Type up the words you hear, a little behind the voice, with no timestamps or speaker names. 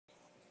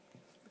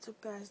What's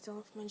up guys,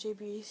 Dylan from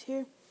NJBees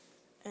here,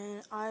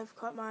 and I've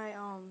caught my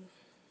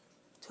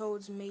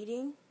toads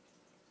mating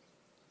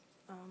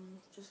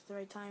just at the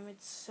right time.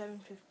 It's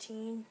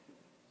 7:15.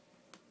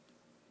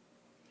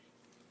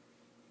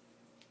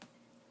 I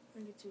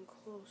don't get too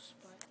close,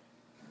 but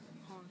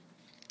hold on.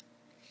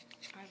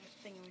 I have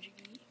a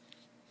thingamajiggy.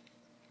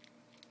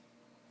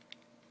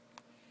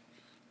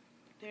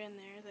 They're in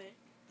there,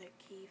 that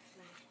key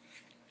thing.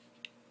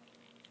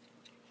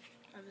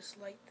 I have this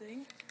light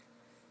thing.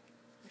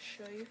 I'll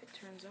show you if it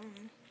turns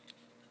on.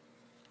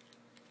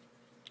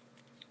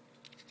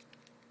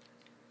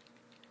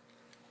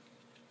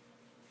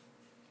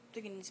 I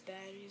think it needs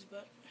batteries,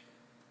 but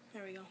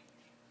there we go.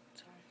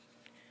 It's on.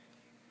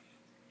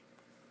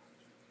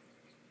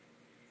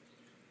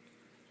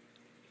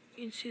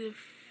 You can see the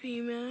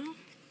female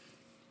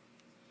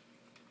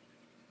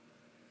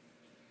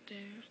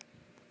there.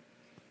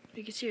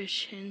 You can see her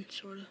chin,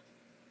 sorta.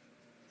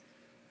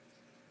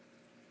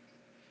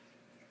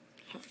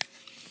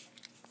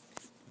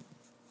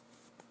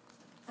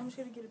 I'm just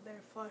gonna get a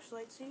better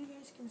flashlight so you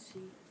guys can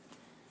see.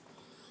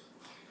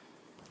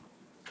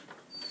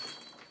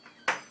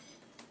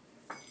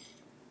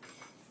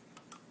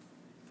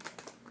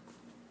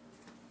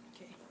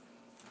 Okay.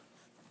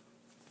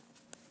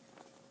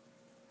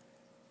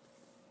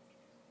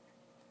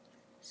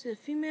 So the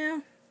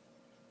female,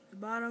 the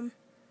bottom,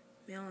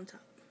 male on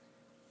top.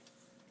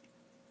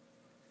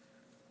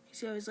 You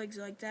see how his legs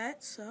are like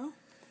that, so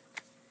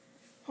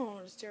I don't want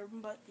to disturb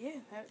him, but yeah,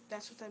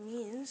 that's what that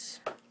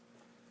means.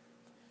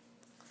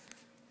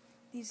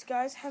 These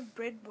guys have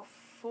bred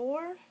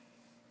before,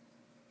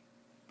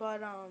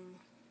 but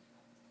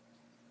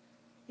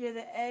yeah,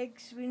 the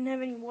eggs, we didn't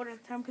have any water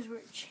at the time because we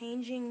were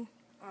changing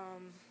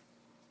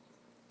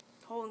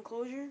the whole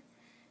enclosure,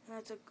 and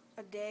that took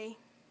a day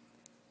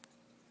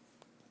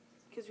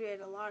because we had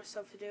a lot of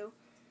stuff to do,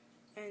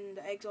 and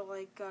the eggs all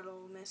got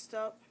all messed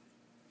up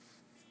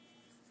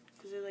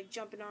because they're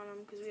jumping on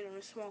them because we had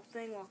a small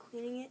thing while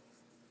cleaning it,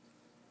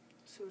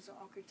 so it was an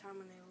awkward time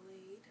when they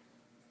laid.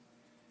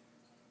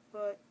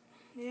 But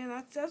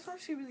yeah, that's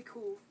actually really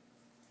cool.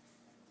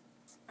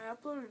 I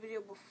uploaded a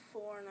video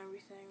before and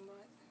everything,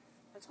 but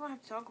that's all I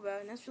have to talk about,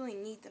 and that's really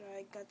neat that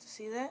I got to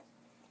see that.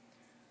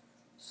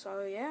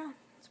 So yeah,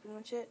 that's pretty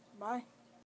much it. Bye.